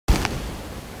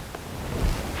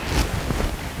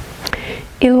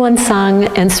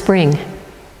Ilwansang and spring.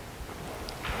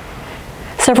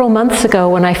 Several months ago,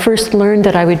 when I first learned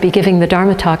that I would be giving the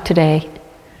Dharma talk today,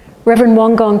 Reverend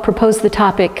Wonggong proposed the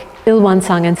topic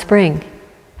Ilwansang and spring.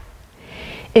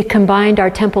 It combined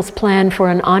our temple's plan for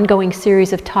an ongoing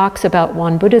series of talks about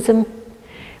Won Buddhism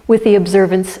with the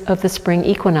observance of the spring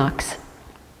equinox.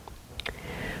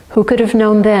 Who could have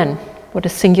known then what a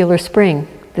singular spring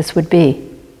this would be?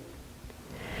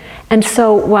 And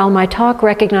so, while my talk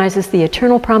recognizes the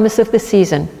eternal promise of the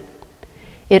season,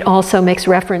 it also makes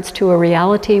reference to a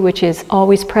reality which is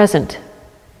always present,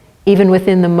 even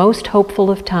within the most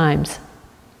hopeful of times,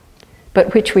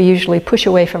 but which we usually push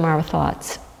away from our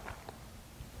thoughts.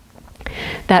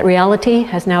 That reality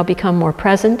has now become more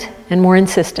present and more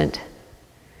insistent.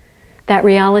 That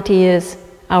reality is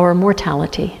our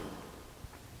mortality.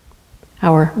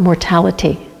 Our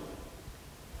mortality.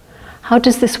 How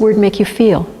does this word make you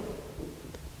feel?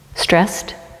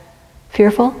 Stressed?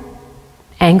 Fearful?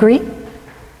 Angry?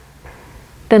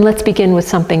 Then let's begin with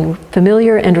something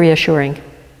familiar and reassuring.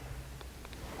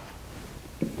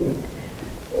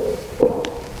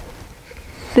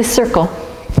 This circle,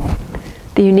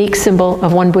 the unique symbol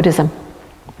of Won Buddhism.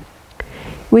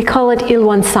 We call it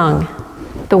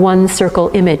Ilwansang, the one circle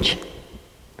image,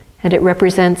 and it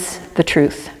represents the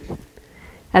truth,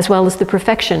 as well as the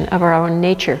perfection of our own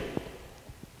nature.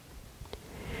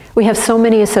 We have so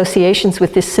many associations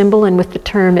with this symbol and with the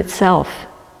term itself.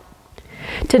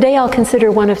 Today I'll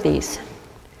consider one of these,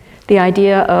 the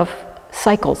idea of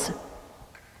cycles,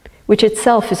 which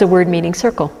itself is a word meaning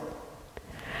circle.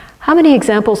 How many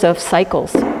examples of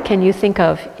cycles can you think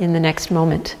of in the next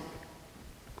moment?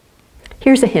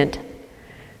 Here's a hint.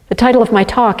 The title of my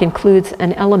talk includes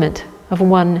an element of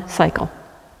one cycle.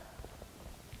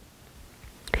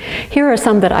 Here are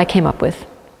some that I came up with.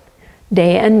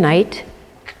 Day and night,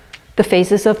 the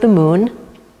phases of the moon,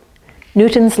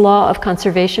 Newton's law of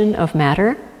conservation of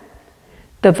matter,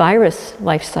 the virus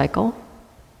life cycle,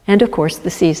 and of course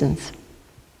the seasons.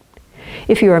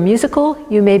 If you are musical,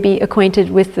 you may be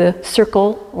acquainted with the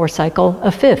circle or cycle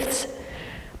of fifths,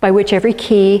 by which every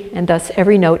key and thus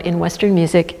every note in Western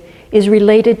music is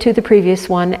related to the previous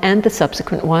one and the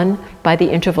subsequent one by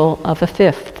the interval of a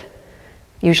fifth,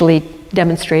 usually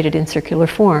demonstrated in circular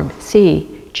form,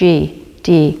 C, G,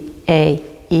 D, A,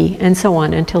 E, and so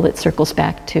on until it circles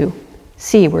back to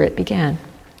C where it began.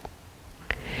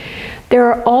 There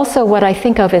are also what I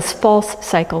think of as false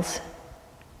cycles,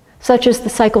 such as the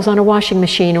cycles on a washing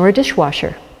machine or a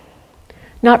dishwasher.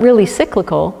 Not really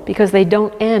cyclical because they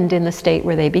don't end in the state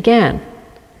where they began,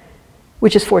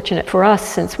 which is fortunate for us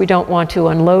since we don't want to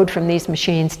unload from these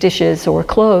machines dishes or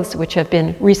clothes which have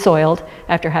been resoiled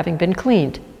after having been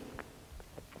cleaned.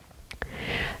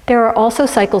 There are also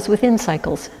cycles within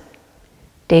cycles.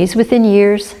 Days within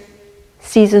years,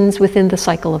 seasons within the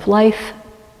cycle of life,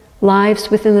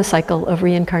 lives within the cycle of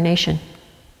reincarnation.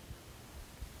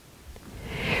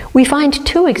 We find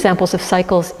two examples of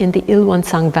cycles in the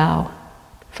Ilwansang vow.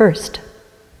 First,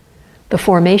 the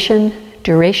formation,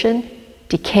 duration,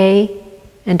 decay,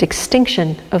 and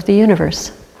extinction of the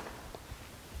universe.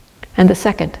 And the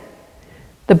second,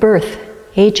 the birth,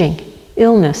 aging,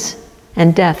 illness,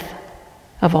 and death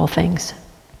of all things.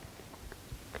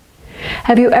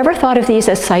 Have you ever thought of these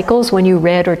as cycles when you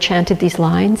read or chanted these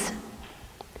lines?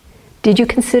 Did you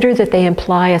consider that they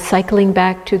imply a cycling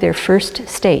back to their first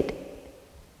state?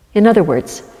 In other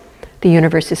words, the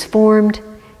universe is formed,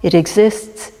 it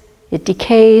exists, it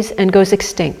decays and goes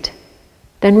extinct,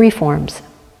 then reforms.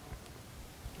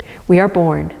 We are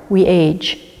born, we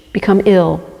age, become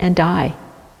ill and die,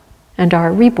 and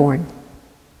are reborn.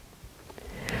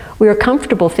 We are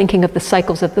comfortable thinking of the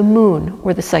cycles of the moon,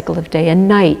 or the cycle of day and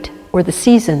night, or the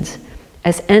seasons,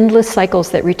 as endless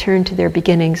cycles that return to their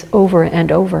beginnings over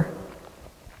and over.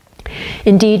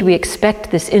 Indeed, we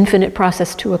expect this infinite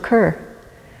process to occur.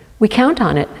 We count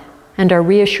on it and are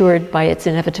reassured by its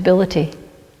inevitability.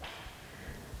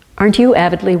 Aren't you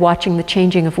avidly watching the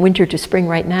changing of winter to spring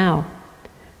right now,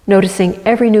 noticing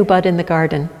every new bud in the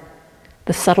garden,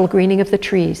 the subtle greening of the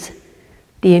trees,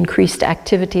 the increased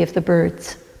activity of the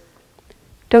birds?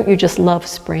 Don't you just love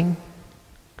spring?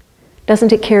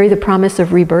 Doesn't it carry the promise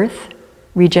of rebirth,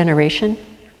 regeneration,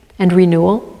 and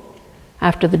renewal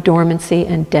after the dormancy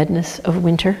and deadness of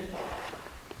winter?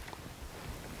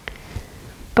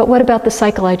 But what about the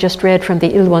cycle I just read from the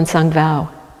Ilwansang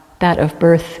vow, that of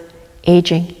birth,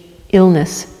 aging,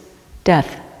 illness,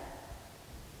 death?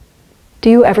 Do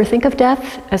you ever think of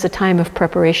death as a time of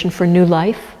preparation for new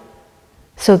life,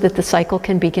 so that the cycle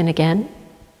can begin again?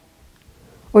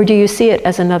 Or do you see it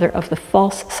as another of the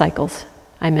false cycles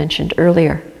I mentioned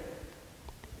earlier?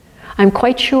 I'm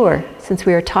quite sure, since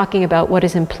we are talking about what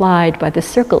is implied by the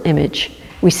circle image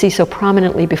we see so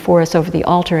prominently before us over the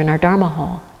altar in our Dharma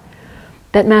hall,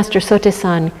 that Master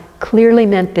Sotaesan clearly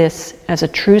meant this as a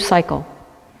true cycle,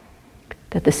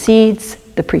 that the seeds,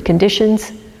 the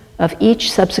preconditions of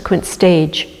each subsequent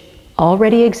stage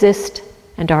already exist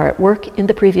and are at work in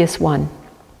the previous one,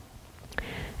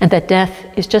 and that death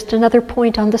is just another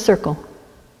point on the circle,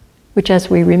 which, as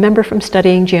we remember from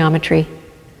studying geometry,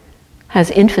 has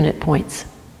infinite points.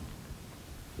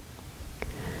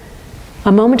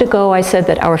 A moment ago I said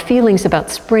that our feelings about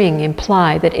spring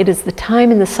imply that it is the time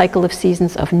in the cycle of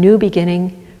seasons of new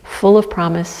beginning, full of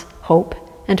promise, hope,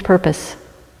 and purpose.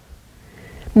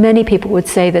 Many people would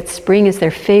say that spring is their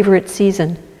favorite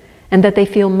season and that they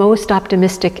feel most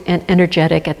optimistic and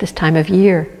energetic at this time of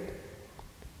year.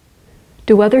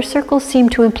 Do other circles seem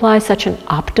to imply such an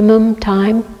optimum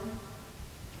time?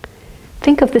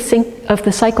 Think of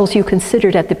the cycles you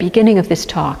considered at the beginning of this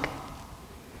talk.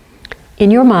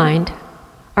 In your mind,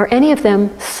 are any of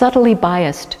them subtly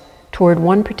biased toward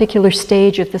one particular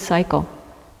stage of the cycle?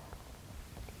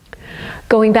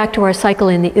 Going back to our cycle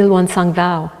in the Ilwon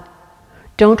Vow,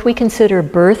 don't we consider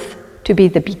birth to be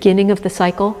the beginning of the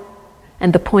cycle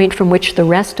and the point from which the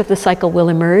rest of the cycle will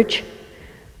emerge,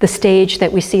 the stage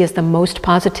that we see as the most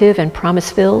positive and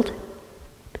promise-filled?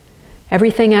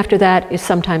 Everything after that is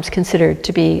sometimes considered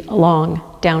to be a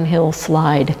long downhill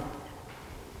slide.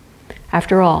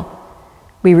 After all,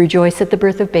 we rejoice at the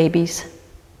birth of babies,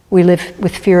 we live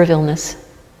with fear of illness,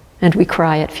 and we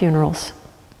cry at funerals.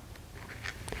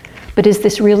 But is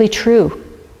this really true?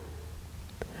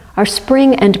 Are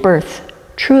spring and birth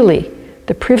truly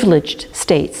the privileged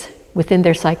states within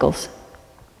their cycles?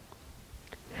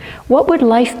 What would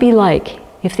life be like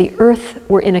if the earth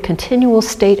were in a continual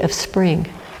state of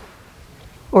spring,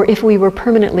 or if we were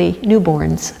permanently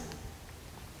newborns?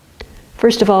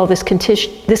 First of all, this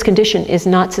condition is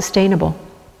not sustainable.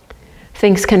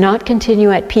 Things cannot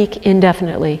continue at peak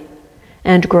indefinitely,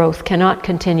 and growth cannot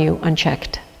continue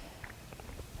unchecked.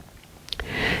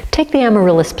 Take the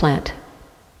amaryllis plant.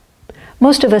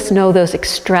 Most of us know those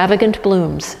extravagant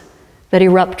blooms that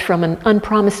erupt from an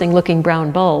unpromising-looking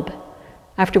brown bulb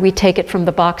after we take it from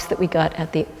the box that we got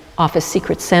at the Office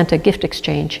Secret Santa gift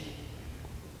exchange.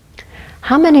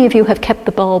 How many of you have kept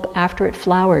the bulb after it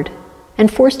flowered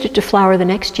and forced it to flower the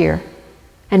next year,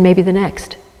 and maybe the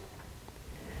next?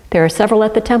 There are several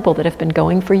at the temple that have been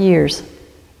going for years.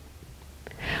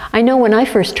 I know when I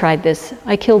first tried this,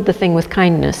 I killed the thing with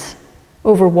kindness,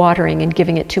 overwatering and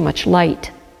giving it too much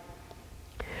light.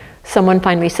 Someone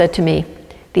finally said to me,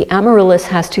 "The amaryllis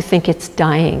has to think it's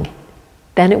dying.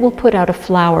 Then it will put out a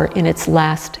flower in its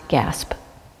last gasp."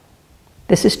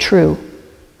 This is true.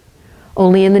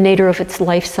 Only in the nadir of its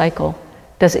life cycle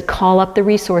does it call up the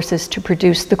resources to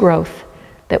produce the growth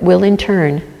that will in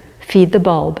turn feed the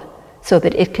bulb so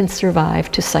that it can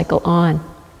survive to cycle on.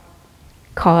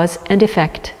 Cause and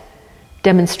effect,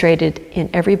 demonstrated in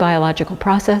every biological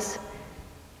process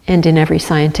and in every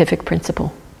scientific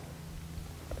principle.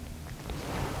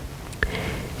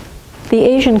 The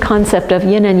Asian concept of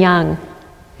yin and yang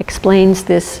explains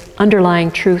this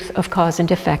underlying truth of cause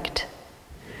and effect,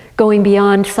 going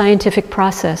beyond scientific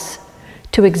process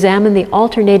to examine the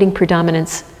alternating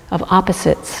predominance of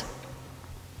opposites.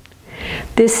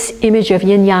 This image of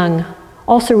yin-yang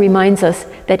also reminds us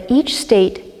that each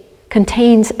state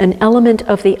contains an element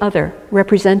of the other,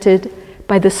 represented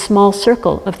by the small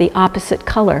circle of the opposite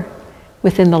color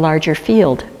within the larger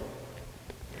field.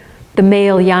 The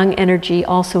male yang energy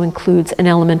also includes an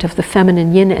element of the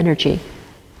feminine yin energy,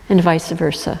 and vice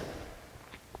versa.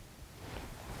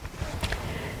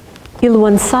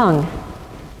 Ilwon Sang,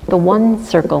 the one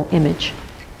circle image,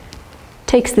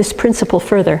 takes this principle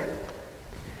further,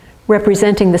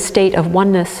 representing the state of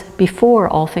oneness before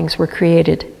all things were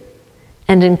created,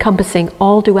 and encompassing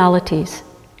all dualities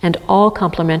and all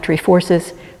complementary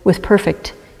forces with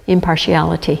perfect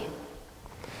impartiality.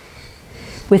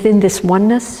 Within this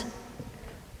oneness,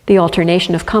 the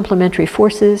alternation of complementary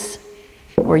forces,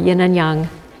 or yin and yang,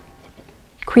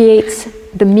 creates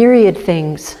the myriad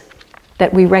things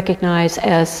that we recognize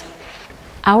as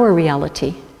our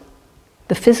reality,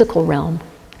 the physical realm,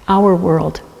 our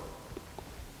world.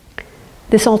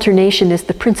 This alternation is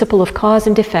the principle of cause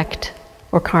and effect,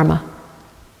 or karma.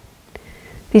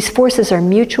 These forces are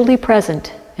mutually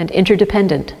present and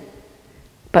interdependent,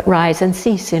 but rise and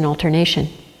cease in alternation.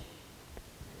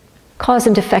 Cause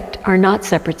and effect are not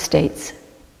separate states.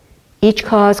 Each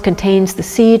cause contains the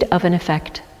seed of an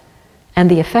effect, and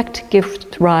the effect gives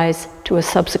rise to a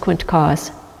subsequent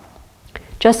cause,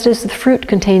 just as the fruit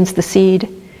contains the seed,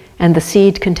 and the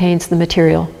seed contains the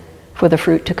material for the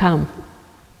fruit to come.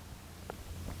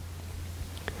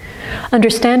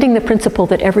 Understanding the principle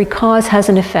that every cause has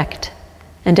an effect,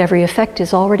 and every effect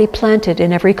is already planted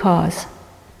in every cause,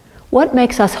 what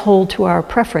makes us hold to our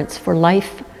preference for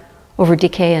life over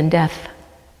decay and death?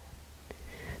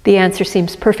 The answer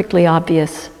seems perfectly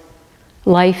obvious.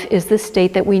 Life is the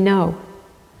state that we know,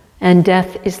 and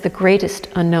death is the greatest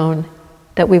unknown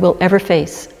that we will ever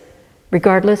face,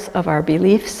 regardless of our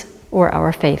beliefs or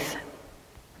our faith.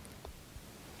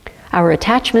 Our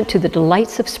attachment to the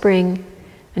delights of spring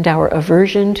and our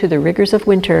aversion to the rigors of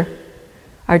winter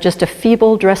are just a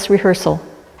feeble dress rehearsal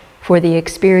for the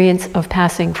experience of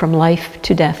passing from life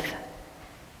to death.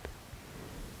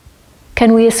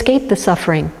 Can we escape the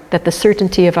suffering that the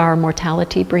certainty of our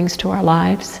mortality brings to our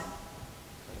lives?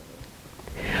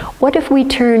 What if we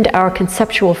turned our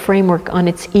conceptual framework on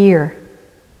its ear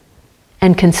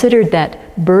and considered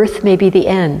that birth may be the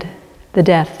end, the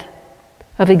death,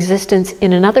 of existence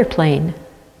in another plane,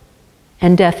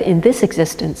 and death in this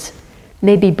existence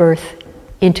may be birth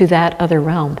into that other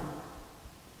realm?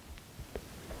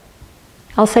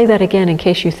 I'll say that again in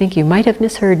case you think you might have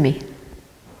misheard me.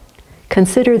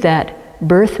 Consider that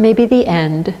birth may be the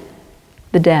end,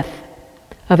 the death,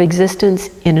 of existence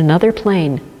in another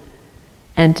plane,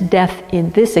 and death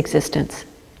in this existence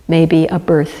may be a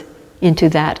birth into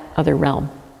that other realm.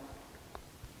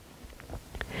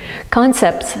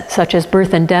 Concepts such as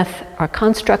birth and death are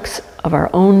constructs of our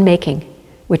own making,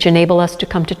 which enable us to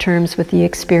come to terms with the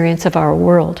experience of our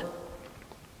world.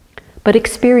 But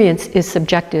experience is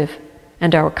subjective,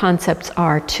 and our concepts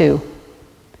are too.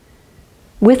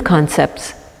 With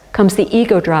concepts comes the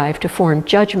ego drive to form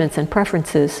judgments and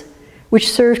preferences,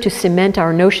 which serve to cement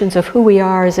our notions of who we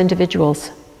are as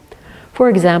individuals. For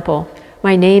example,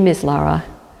 my name is Lara.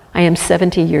 I am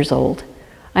 70 years old.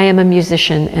 I am a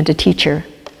musician and a teacher.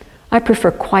 I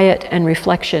prefer quiet and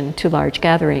reflection to large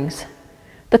gatherings.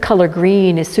 The color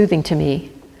green is soothing to me.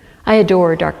 I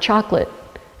adore dark chocolate,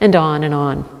 and on and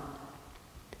on.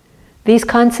 These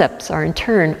concepts are in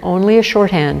turn only a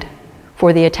shorthand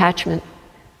for the attachment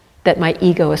that my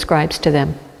ego ascribes to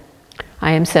them.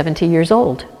 I am 70 years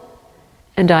old,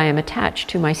 and I am attached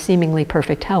to my seemingly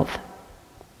perfect health.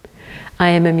 I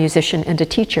am a musician and a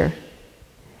teacher,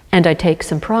 and I take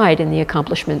some pride in the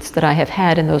accomplishments that I have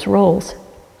had in those roles.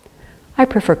 I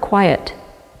prefer quiet,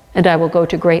 and I will go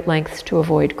to great lengths to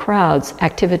avoid crowds,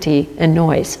 activity, and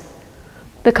noise.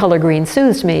 The color green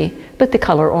soothes me, but the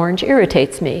color orange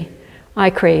irritates me.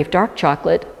 I crave dark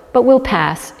chocolate, but will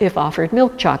pass if offered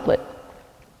milk chocolate.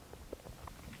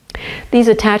 These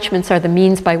attachments are the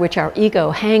means by which our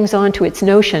ego hangs on to its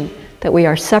notion that we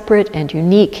are separate and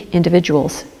unique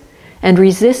individuals, and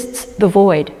resists the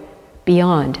void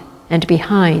beyond and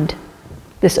behind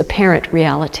this apparent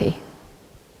reality.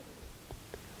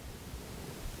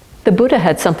 The Buddha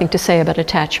had something to say about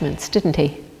attachments, didn't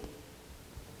he?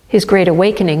 His great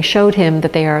awakening showed him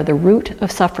that they are the root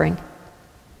of suffering,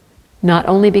 not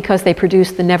only because they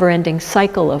produce the never-ending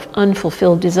cycle of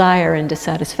unfulfilled desire and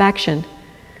dissatisfaction,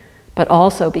 but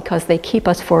also because they keep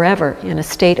us forever in a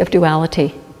state of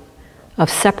duality, of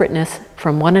separateness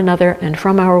from one another and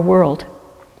from our world,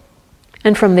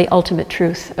 and from the ultimate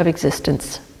truth of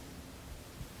existence.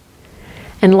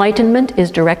 Enlightenment is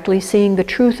directly seeing the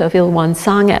truth of Il-Wan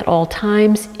Sang at all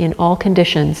times, in all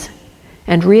conditions,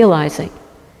 and realizing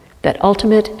that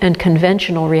ultimate and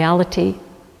conventional reality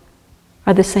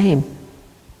are the same.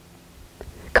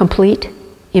 Complete,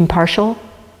 impartial,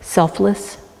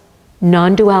 selfless,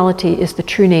 non-duality is the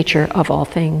true nature of all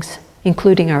things,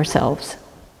 including ourselves.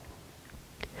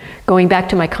 Going back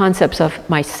to my concepts of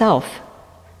myself,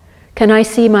 can I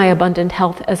see my abundant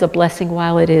health as a blessing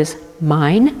while it is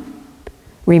mine?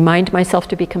 Remind myself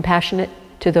to be compassionate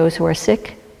to those who are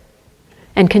sick,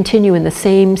 and continue in the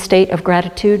same state of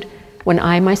gratitude when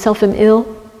I myself am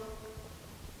ill?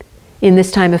 In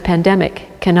this time of pandemic,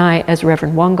 can I, as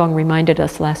Reverend Wangong reminded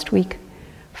us last week,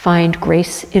 find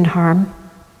grace in harm?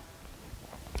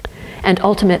 And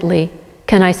ultimately,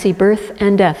 can I see birth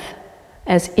and death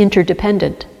as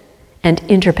interdependent and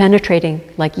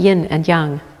interpenetrating like yin and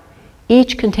yang,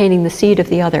 each containing the seed of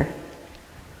the other?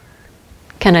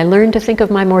 Can I learn to think of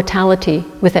my mortality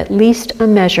with at least a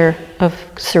measure of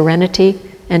serenity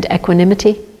and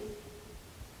equanimity?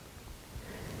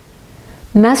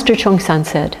 Master Chongsan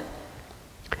said,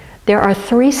 there are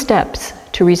 3 steps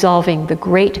to resolving the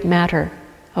great matter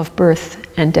of birth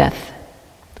and death.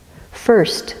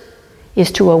 First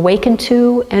is to awaken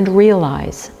to and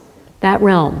realize that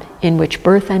realm in which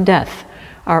birth and death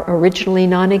are originally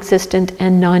non-existent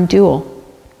and non-dual.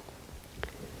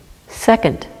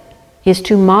 Second is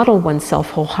to model oneself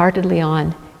wholeheartedly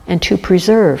on and to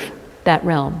preserve that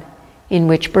realm in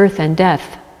which birth and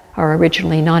death are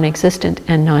originally non-existent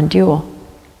and non-dual.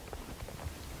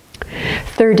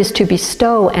 Third is to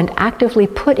bestow and actively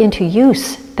put into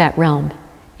use that realm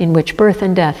in which birth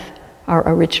and death are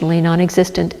originally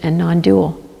non-existent and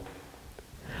non-dual.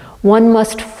 One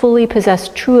must fully possess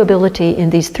true ability in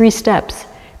these 3 steps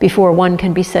before one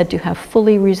can be said to have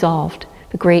fully resolved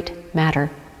the great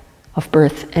matter of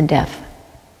birth and death.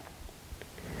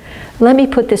 Let me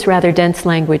put this rather dense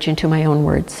language into my own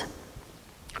words.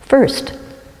 First,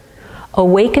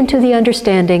 awaken to the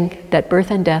understanding that birth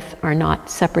and death are not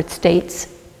separate states,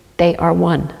 they are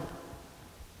one.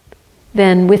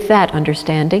 Then, with that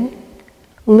understanding,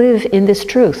 live in this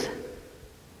truth.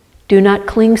 Do not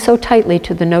cling so tightly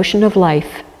to the notion of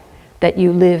life that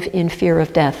you live in fear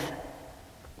of death.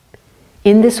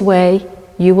 In this way,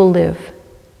 you will live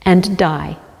and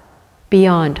die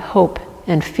beyond hope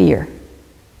and fear.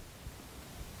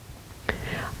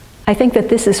 I think that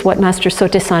this is what Master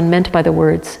Sotaesan meant by the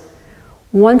words,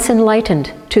 "Once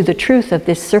enlightened to the truth of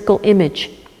this circle image,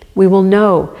 we will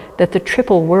know that the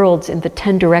triple worlds in the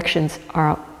 10 directions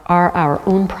are our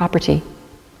own property."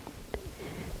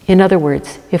 In other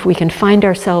words, if we can find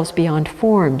ourselves beyond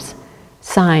forms,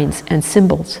 signs, and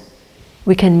symbols,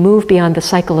 we can move beyond the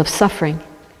cycle of suffering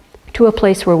to a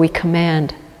place where we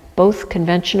command both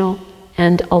conventional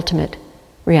and ultimate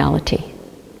reality.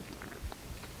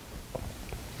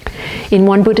 In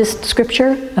one Buddhist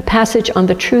scripture, a passage on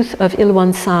the truth of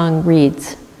Ilwon-sang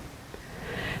reads,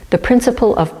 "The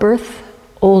principle of birth,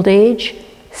 old age,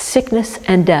 sickness,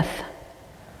 and death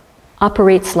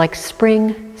operates like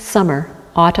spring, summer,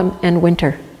 autumn, and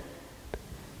winter.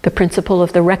 The principle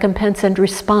of the recompense and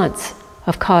response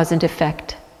of cause and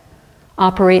effect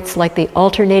operates like the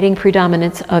alternating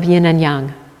predominance of yin and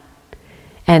yang.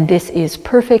 And this is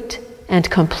perfect and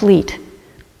complete,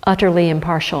 utterly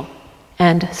impartial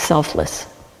and selfless."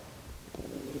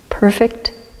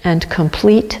 Perfect and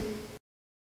complete,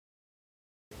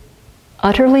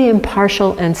 utterly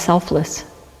impartial and selfless.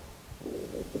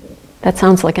 That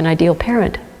sounds like an ideal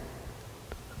parent,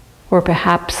 or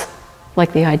perhaps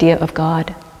like the idea of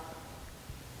God.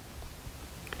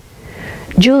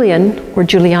 Julian, or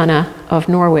Juliana, of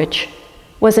Norwich,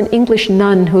 was an English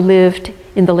nun who lived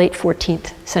in the late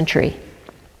 14th century.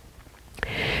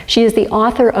 She is the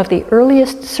author of the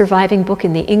earliest surviving book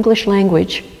in the English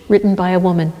language written by a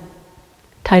woman,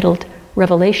 titled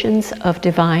Revelations of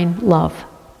Divine Love.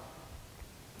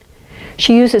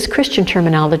 She uses Christian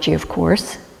terminology, of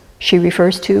course. She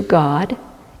refers to God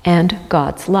and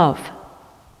God's love.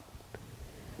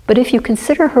 But if you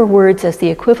consider her words as the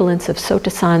equivalents of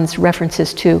Sotaesan's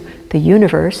references to the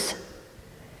universe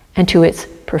and to its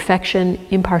perfection,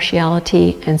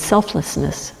 impartiality, and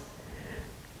selflessness,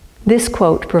 this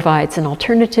quote provides an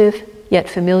alternative yet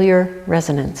familiar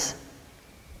resonance.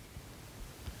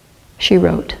 She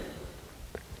wrote,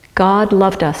 "God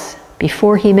loved us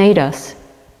before He made us,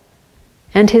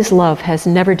 and His love has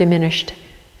never diminished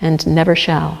and never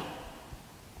shall.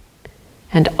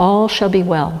 And all shall be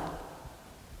well,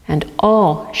 and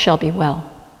all shall be well,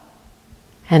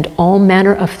 and all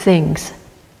manner of things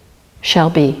shall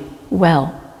be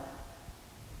well."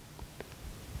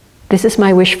 This is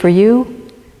my wish for you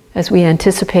as we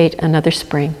anticipate another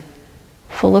spring,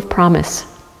 full of promise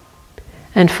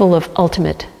and full of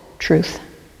ultimate truth.